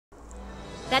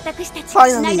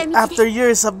Finally, after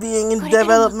years of being in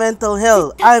developmental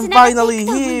hell, I'm finally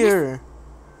here.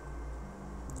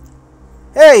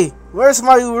 Hey, where's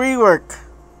my rework?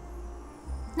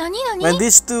 When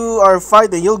these two are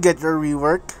fighting, you'll get your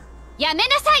rework.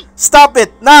 Stop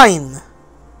it! 9!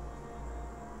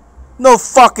 No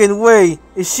fucking way!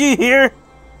 Is she here?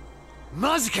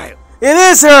 It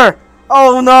is her!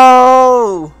 Oh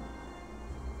no!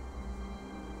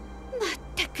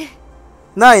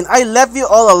 9, I left you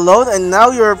all alone and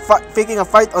now you're faking a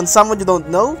fight on someone you don't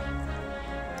know?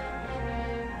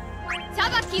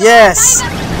 Yes!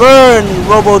 Burn,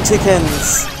 Robo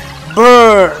Chickens!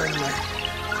 Burn!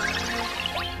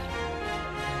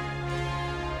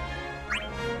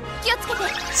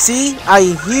 See? I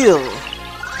heal!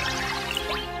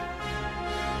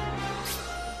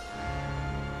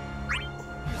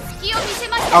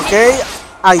 Okay,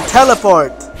 I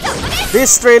teleport!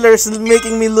 This trailer is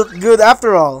making me look good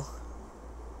after all.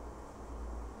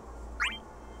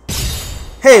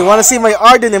 Hey, wanna see my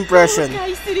Arden impression?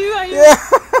 Yeah.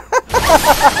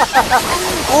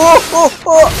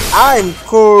 I'm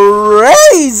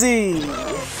crazy!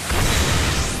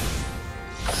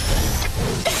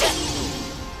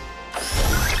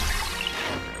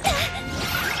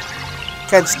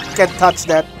 Can't touch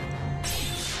that.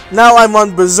 Now I'm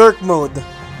on berserk mode.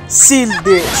 Seal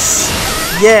this.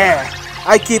 Yeah,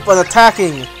 I keep on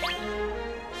attacking.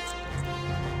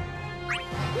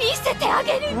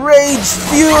 Rage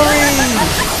Fury!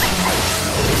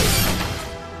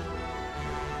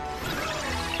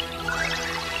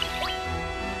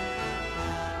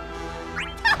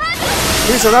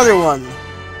 Here's another one.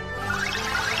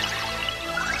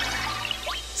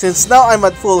 Since now I'm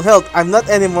at full health, I'm not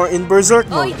anymore in berserk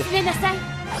mode.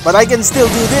 But I can still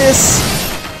do this.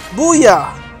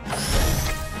 Booyah!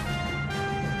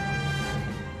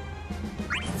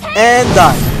 And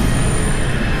done.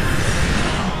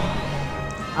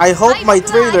 I hope my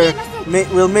trailer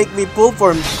will make me pull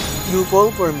for me.